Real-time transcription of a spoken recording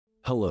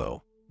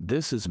Hello,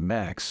 this is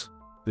Max.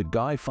 The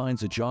guy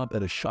finds a job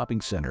at a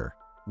shopping center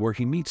where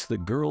he meets the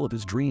girl of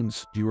his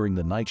dreams during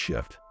the night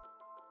shift.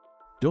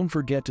 Don't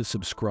forget to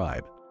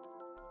subscribe.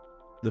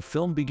 The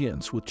film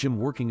begins with Jim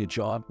working a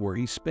job where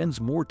he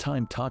spends more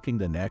time talking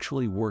than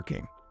actually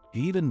working. He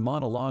even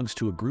monologues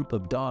to a group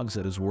of dogs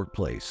at his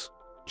workplace.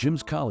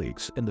 Jim's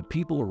colleagues and the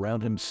people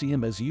around him see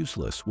him as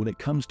useless when it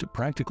comes to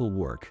practical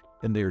work,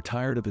 and they are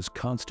tired of his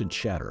constant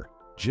chatter.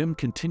 Jim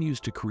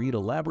continues to create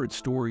elaborate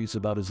stories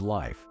about his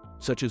life,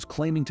 such as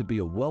claiming to be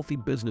a wealthy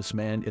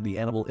businessman in the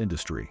animal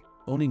industry,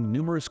 owning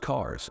numerous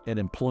cars, and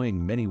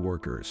employing many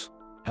workers.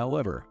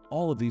 However,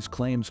 all of these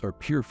claims are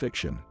pure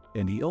fiction,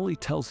 and he only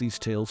tells these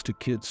tales to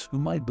kids who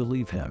might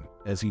believe him,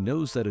 as he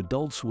knows that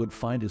adults would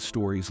find his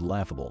stories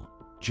laughable.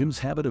 Jim's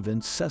habit of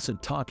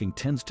incessant talking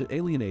tends to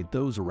alienate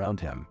those around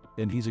him,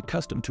 and he's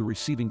accustomed to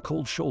receiving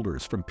cold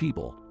shoulders from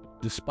people.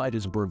 Despite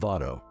his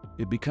bravado,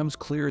 it becomes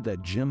clear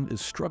that Jim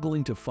is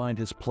struggling to find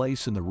his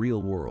place in the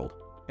real world.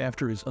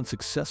 After his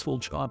unsuccessful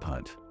job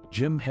hunt,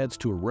 Jim heads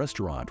to a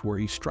restaurant where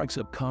he strikes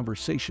up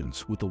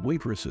conversations with the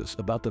waitresses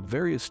about the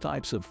various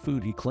types of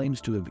food he claims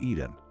to have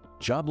eaten.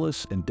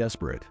 Jobless and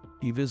desperate,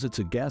 he visits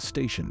a gas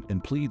station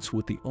and pleads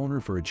with the owner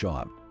for a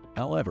job.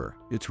 However,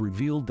 it's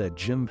revealed that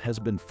Jim has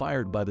been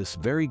fired by this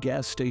very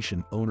gas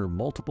station owner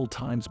multiple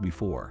times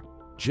before.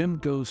 Jim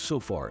goes so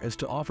far as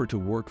to offer to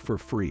work for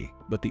free,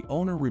 but the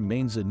owner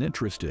remains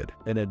uninterested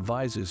and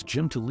advises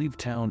Jim to leave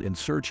town in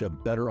search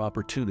of better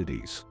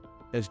opportunities.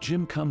 As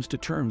Jim comes to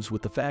terms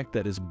with the fact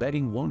that his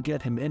begging won't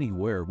get him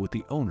anywhere with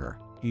the owner,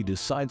 he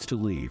decides to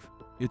leave.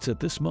 It's at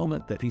this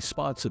moment that he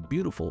spots a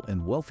beautiful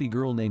and wealthy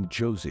girl named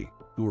Josie,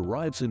 who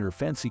arrives in her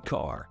fancy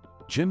car.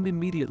 Jim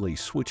immediately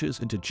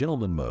switches into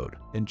gentleman mode,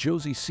 and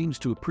Josie seems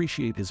to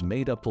appreciate his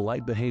made-up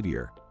polite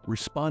behavior,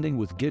 responding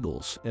with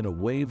giggles and a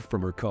wave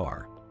from her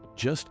car.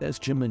 Just as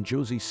Jim and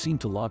Josie seem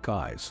to lock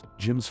eyes,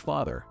 Jim's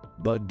father,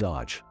 Bud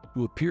Dodge,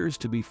 who appears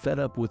to be fed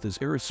up with his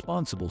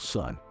irresponsible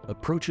son,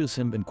 approaches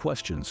him and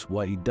questions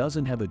why he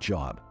doesn't have a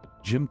job.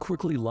 Jim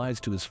quickly lies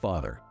to his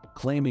father,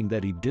 claiming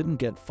that he didn't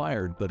get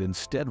fired but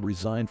instead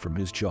resigned from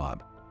his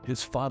job.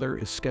 His father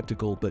is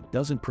skeptical but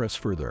doesn't press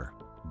further.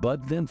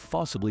 Bud then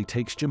forcibly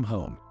takes Jim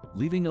home,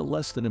 leaving a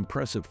less than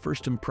impressive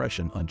first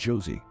impression on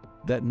Josie.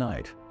 That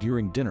night,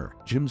 during dinner,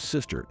 Jim's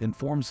sister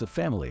informs the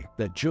family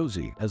that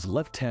Josie has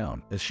left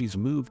town as she's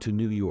moved to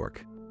New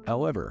York.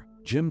 However,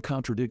 Jim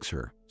contradicts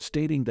her,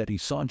 stating that he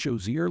saw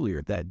Josie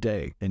earlier that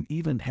day and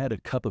even had a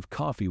cup of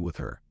coffee with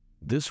her.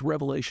 This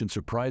revelation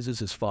surprises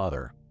his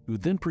father, who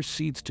then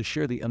proceeds to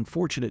share the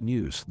unfortunate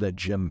news that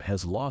Jim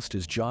has lost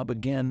his job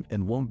again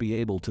and won't be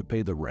able to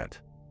pay the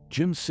rent.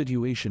 Jim's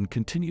situation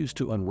continues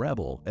to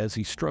unravel as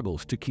he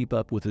struggles to keep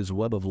up with his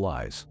web of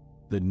lies.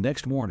 The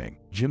next morning,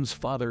 Jim's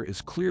father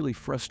is clearly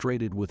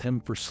frustrated with him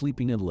for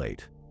sleeping in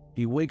late.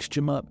 He wakes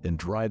Jim up and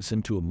drives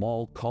him to a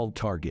mall called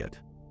Target.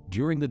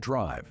 During the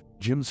drive,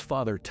 Jim's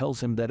father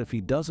tells him that if he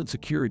doesn't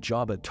secure a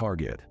job at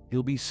Target,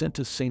 he'll be sent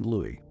to St.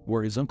 Louis,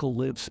 where his uncle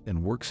lives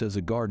and works as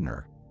a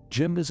gardener.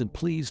 Jim isn't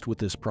pleased with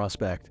this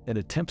prospect and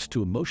attempts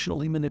to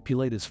emotionally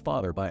manipulate his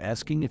father by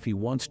asking if he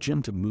wants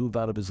Jim to move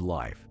out of his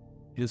life.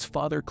 His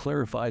father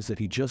clarifies that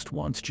he just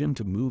wants Jim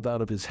to move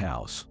out of his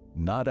house,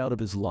 not out of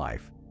his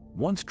life.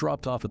 Once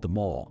dropped off at the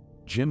mall,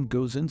 Jim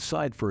goes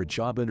inside for a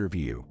job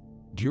interview.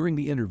 During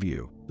the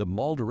interview, the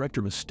mall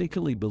director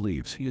mistakenly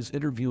believes he is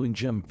interviewing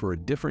Jim for a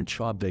different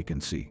job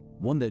vacancy,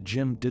 one that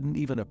Jim didn't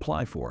even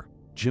apply for.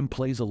 Jim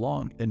plays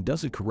along and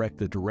doesn't correct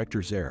the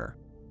director's error.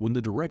 When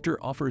the director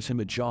offers him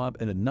a job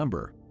and a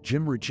number,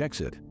 Jim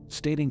rejects it,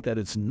 stating that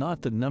it's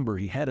not the number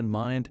he had in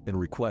mind and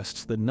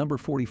requests the number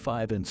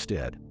 45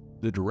 instead.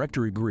 The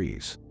director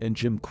agrees, and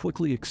Jim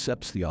quickly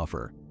accepts the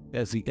offer.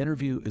 As the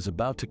interview is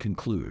about to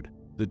conclude,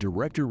 the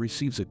director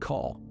receives a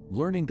call,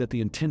 learning that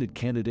the intended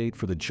candidate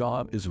for the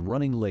job is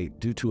running late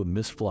due to a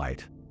missed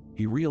flight.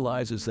 He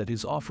realizes that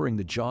he's offering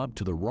the job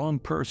to the wrong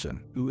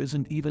person who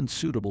isn't even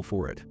suitable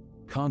for it.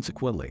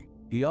 Consequently,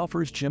 he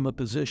offers Jim a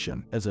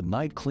position as a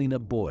night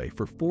cleanup boy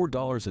for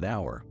 $4 an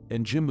hour,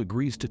 and Jim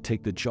agrees to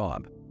take the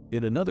job.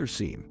 In another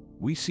scene,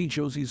 we see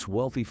Josie's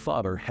wealthy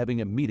father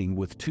having a meeting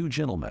with two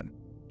gentlemen.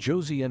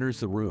 Josie enters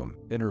the room,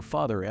 and her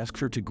father asks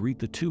her to greet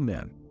the two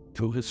men.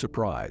 To his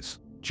surprise,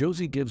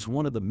 Josie gives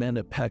one of the men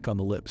a peck on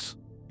the lips.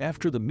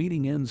 After the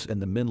meeting ends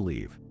and the men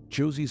leave,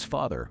 Josie's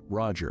father,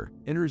 Roger,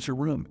 enters her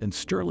room and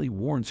sternly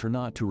warns her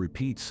not to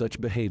repeat such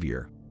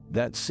behavior.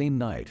 That same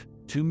night,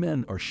 two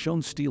men are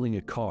shown stealing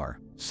a car,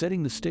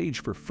 setting the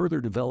stage for further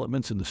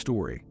developments in the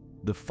story.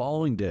 The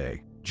following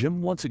day,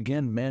 Jim once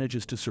again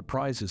manages to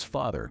surprise his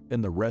father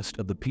and the rest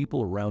of the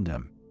people around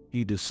him.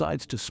 He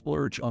decides to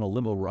splurge on a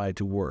limo ride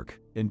to work,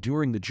 and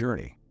during the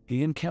journey,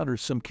 he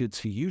encounters some kids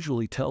he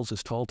usually tells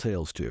his tall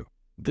tales to.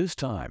 This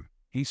time,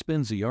 he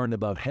spins a yarn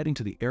about heading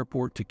to the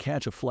airport to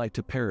catch a flight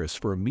to Paris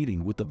for a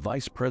meeting with the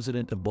Vice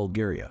President of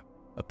Bulgaria.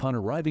 Upon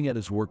arriving at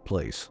his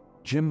workplace,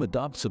 Jim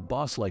adopts a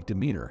boss-like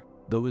demeanor,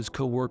 though his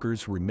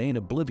co-workers remain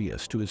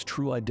oblivious to his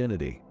true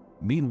identity.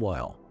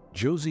 Meanwhile,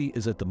 Josie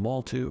is at the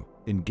mall too,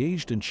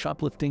 engaged in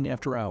shoplifting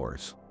after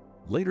hours.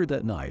 Later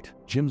that night,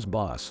 Jim's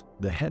boss,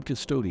 the head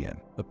custodian,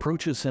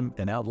 approaches him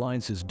and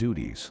outlines his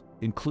duties,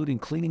 including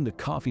cleaning the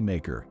coffee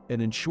maker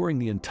and ensuring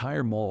the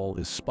entire mall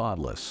is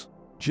spotless.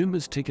 Jim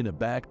is taken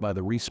aback by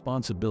the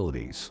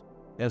responsibilities.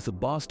 As the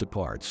boss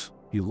departs,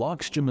 he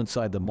locks Jim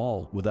inside the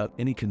mall without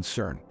any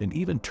concern and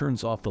even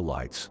turns off the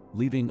lights,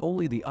 leaving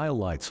only the aisle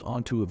lights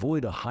on to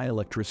avoid a high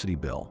electricity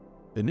bill.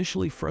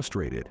 Initially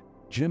frustrated,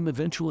 Jim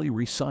eventually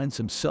resigns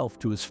himself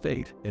to his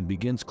fate and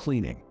begins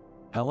cleaning.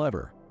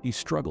 However, he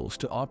struggles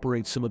to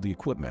operate some of the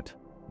equipment.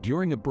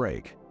 During a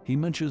break, he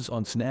munches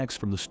on snacks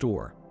from the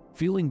store.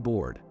 Feeling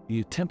bored, he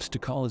attempts to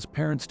call his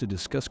parents to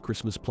discuss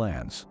Christmas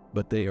plans,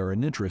 but they are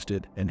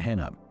uninterested and hang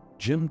up.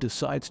 Jim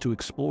decides to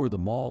explore the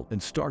mall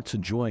and starts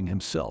enjoying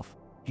himself.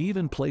 He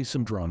even plays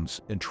some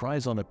drums and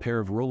tries on a pair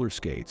of roller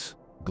skates,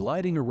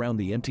 gliding around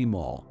the empty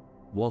mall.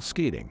 While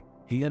skating,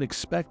 he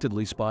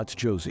unexpectedly spots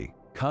Josie,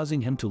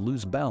 causing him to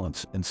lose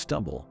balance and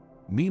stumble.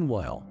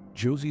 Meanwhile,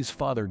 Josie's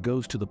father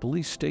goes to the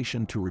police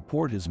station to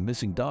report his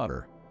missing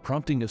daughter,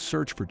 prompting a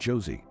search for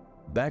Josie.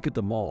 Back at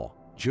the mall,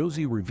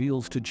 Josie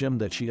reveals to Jim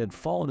that she had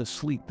fallen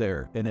asleep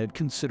there and had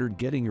considered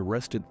getting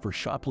arrested for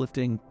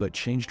shoplifting but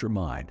changed her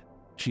mind.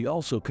 She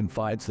also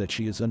confides that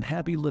she is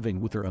unhappy living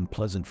with her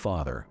unpleasant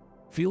father.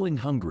 Feeling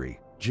hungry,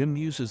 Jim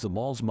uses the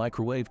mall's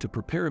microwave to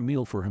prepare a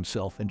meal for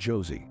himself and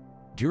Josie.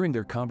 During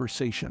their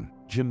conversation,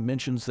 Jim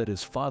mentions that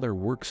his father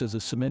works as a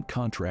cement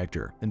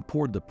contractor and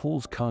poured the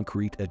pool's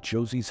concrete at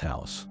Josie's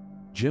house.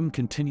 Jim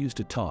continues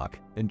to talk,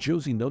 and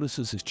Josie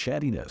notices his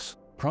chattiness,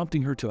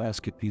 prompting her to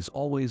ask if he's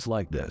always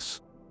like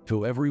this.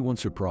 To everyone's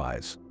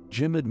surprise,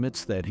 Jim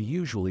admits that he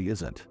usually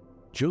isn't.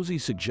 Josie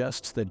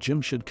suggests that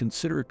Jim should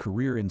consider a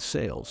career in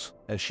sales,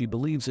 as she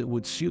believes it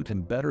would suit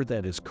him better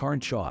than his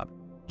current job.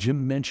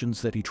 Jim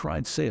mentions that he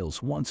tried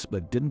sales once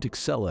but didn't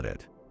excel at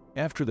it.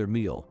 After their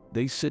meal,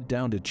 they sit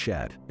down to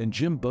chat, and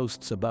Jim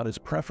boasts about his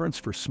preference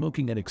for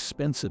smoking an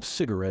expensive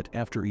cigarette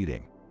after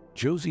eating.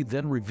 Josie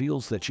then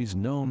reveals that she's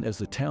known as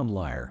the town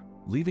liar,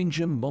 leaving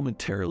Jim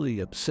momentarily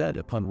upset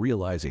upon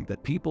realizing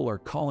that people are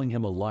calling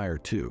him a liar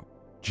too.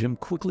 Jim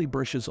quickly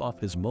brushes off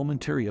his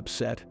momentary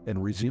upset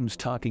and resumes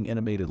talking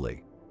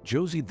animatedly.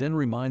 Josie then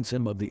reminds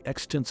him of the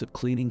extensive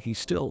cleaning he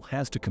still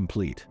has to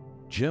complete.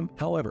 Jim,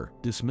 however,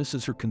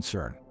 dismisses her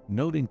concern,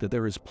 noting that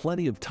there is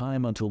plenty of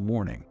time until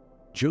morning.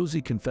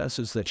 Josie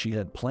confesses that she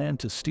had planned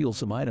to steal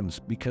some items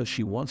because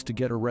she wants to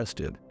get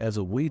arrested as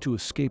a way to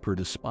escape her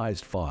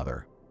despised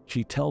father.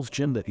 She tells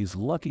Jim that he's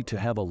lucky to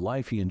have a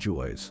life he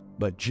enjoys,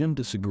 but Jim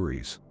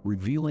disagrees,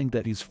 revealing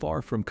that he's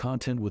far from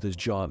content with his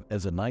job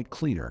as a night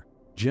cleaner.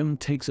 Jim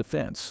takes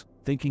offense,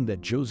 thinking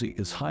that Josie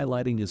is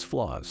highlighting his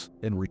flaws,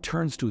 and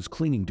returns to his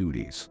cleaning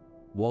duties.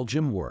 While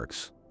Jim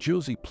works,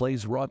 Josie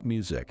plays rock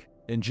music,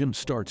 and Jim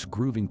starts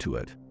grooving to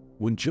it.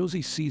 When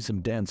Josie sees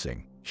him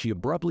dancing, she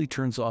abruptly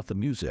turns off the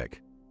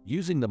music.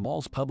 Using the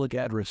mall's public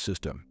address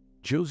system,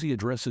 Josie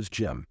addresses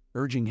Jim,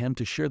 urging him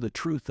to share the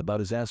truth about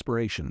his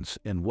aspirations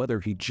and whether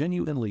he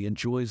genuinely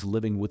enjoys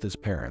living with his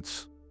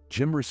parents.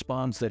 Jim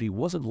responds that he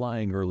wasn't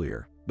lying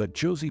earlier, but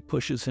Josie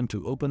pushes him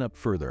to open up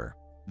further.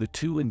 The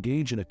two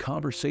engage in a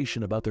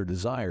conversation about their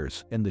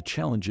desires and the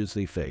challenges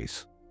they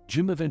face.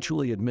 Jim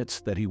eventually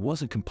admits that he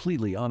wasn't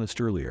completely honest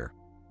earlier.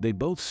 They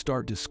both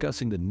start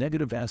discussing the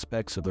negative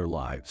aspects of their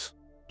lives.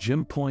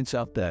 Jim points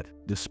out that,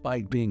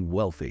 despite being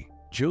wealthy,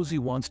 Josie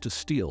wants to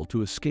steal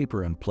to escape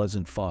her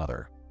unpleasant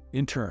father.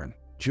 In turn,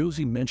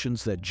 Josie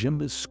mentions that Jim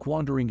is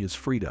squandering his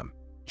freedom.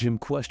 Jim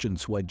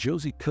questions why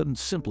Josie couldn't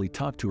simply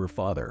talk to her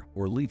father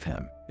or leave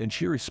him, and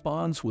she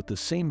responds with the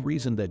same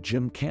reason that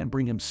Jim can't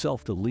bring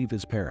himself to leave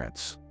his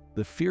parents.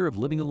 The fear of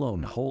living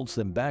alone holds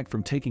them back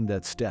from taking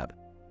that step.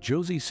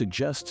 Josie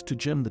suggests to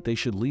Jim that they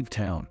should leave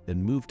town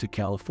and move to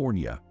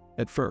California.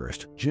 At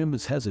first, Jim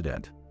is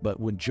hesitant, but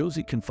when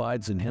Josie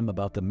confides in him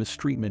about the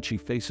mistreatment she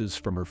faces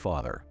from her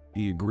father,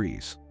 he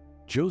agrees.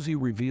 Josie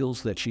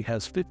reveals that she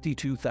has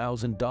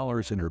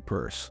 $52,000 in her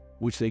purse,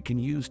 which they can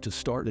use to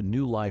start a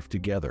new life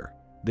together.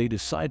 They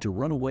decide to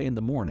run away in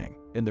the morning,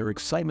 and their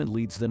excitement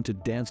leads them to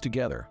dance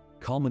together,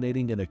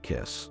 culminating in a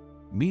kiss.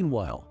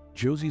 Meanwhile,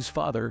 Josie's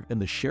father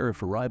and the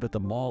sheriff arrive at the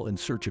mall in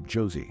search of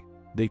Josie.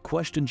 They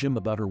question Jim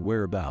about her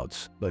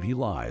whereabouts, but he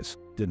lies,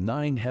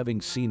 denying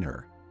having seen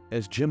her.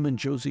 As Jim and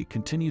Josie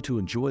continue to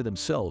enjoy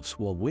themselves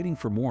while waiting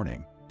for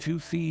morning, two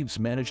thieves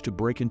manage to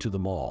break into the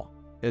mall.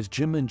 As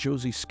Jim and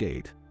Josie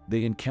skate,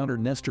 they encounter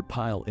Nestor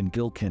Pyle and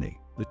Gil Kinney,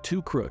 the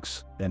two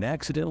crooks, and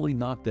accidentally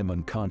knock them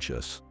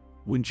unconscious.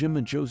 When Jim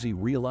and Josie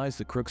realize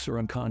the crooks are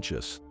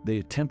unconscious, they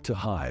attempt to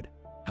hide.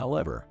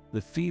 However,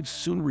 the thieves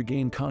soon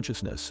regain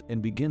consciousness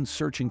and begin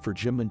searching for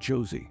Jim and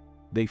Josie.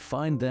 They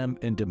find them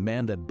and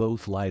demand that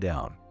both lie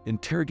down,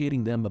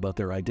 interrogating them about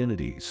their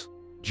identities.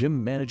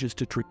 Jim manages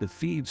to trick the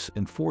thieves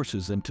and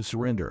forces them to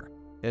surrender.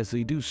 As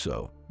they do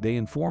so, they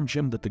inform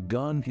Jim that the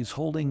gun he's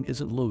holding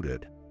isn't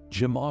loaded.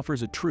 Jim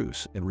offers a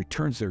truce and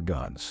returns their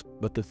guns,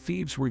 but the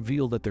thieves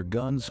reveal that their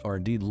guns are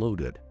indeed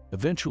loaded.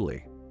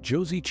 Eventually,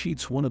 Josie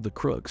cheats one of the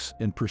crooks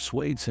and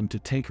persuades him to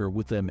take her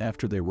with them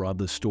after they rob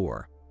the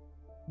store.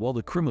 While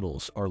the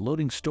criminals are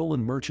loading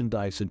stolen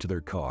merchandise into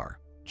their car,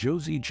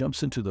 Josie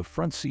jumps into the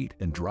front seat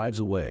and drives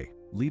away,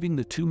 leaving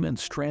the two men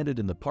stranded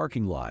in the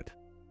parking lot.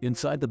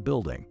 Inside the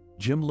building,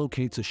 Jim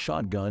locates a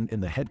shotgun in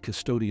the head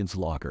custodian's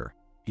locker.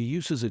 He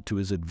uses it to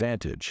his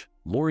advantage,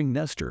 luring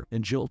Nestor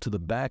and Jill to the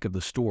back of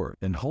the store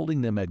and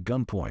holding them at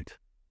gunpoint.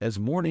 As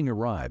morning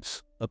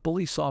arrives, a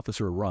police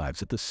officer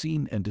arrives at the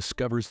scene and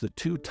discovers the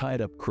two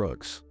tied-up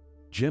crooks.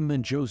 Jim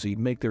and Josie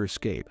make their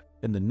escape,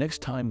 and the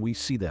next time we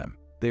see them,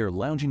 they are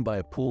lounging by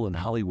a pool in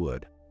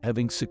Hollywood,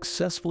 having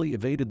successfully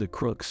evaded the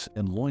crooks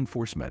and law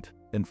enforcement,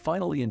 and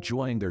finally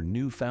enjoying their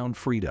newfound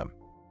freedom.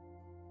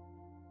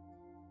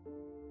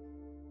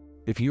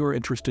 If you are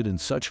interested in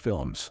such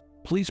films,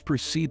 please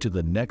proceed to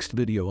the next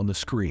video on the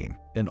screen,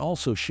 and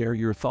also share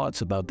your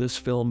thoughts about this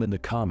film in the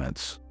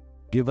comments.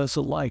 Give us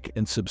a like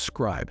and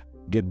subscribe.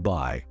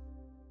 Goodbye.